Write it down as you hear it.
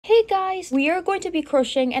Today guys, we are going to be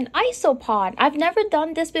crocheting an isopod. I've never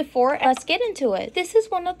done this before. Let's get into it. This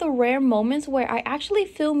is one of the rare moments where I actually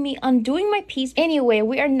feel me undoing my piece. Anyway,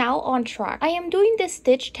 we are now on track. I am doing this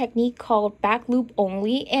stitch technique called back loop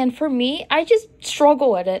only, and for me, I just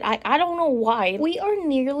struggle with it. I don't know why. We are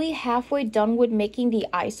nearly halfway done with making the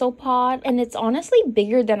isopod, and it's honestly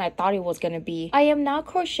bigger than I thought it was gonna be. I am now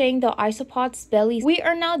crocheting the isopod's belly. We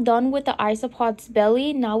are now done with the isopod's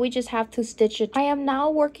belly. Now we just have to stitch it. I am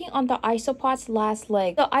now working on the isopod's last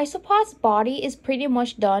leg. The isopod's body is pretty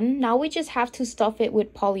much done. Now we just have to stuff it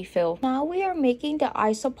with polyfill. Now we are making the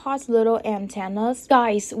isopod's little antennas.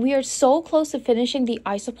 Guys, we are so close to finishing the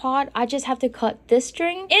isopod. I just have to cut this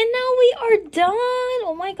string and now we are done.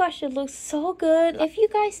 Oh my gosh, it looks so good. If you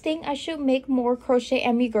guys think I should make more crochet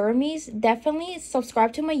amigurumis, definitely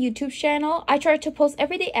subscribe to my YouTube channel. I try to post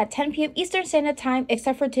every day at 10 p.m. Eastern Standard Time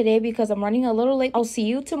except for today because I'm running a little late. I'll see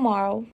you tomorrow.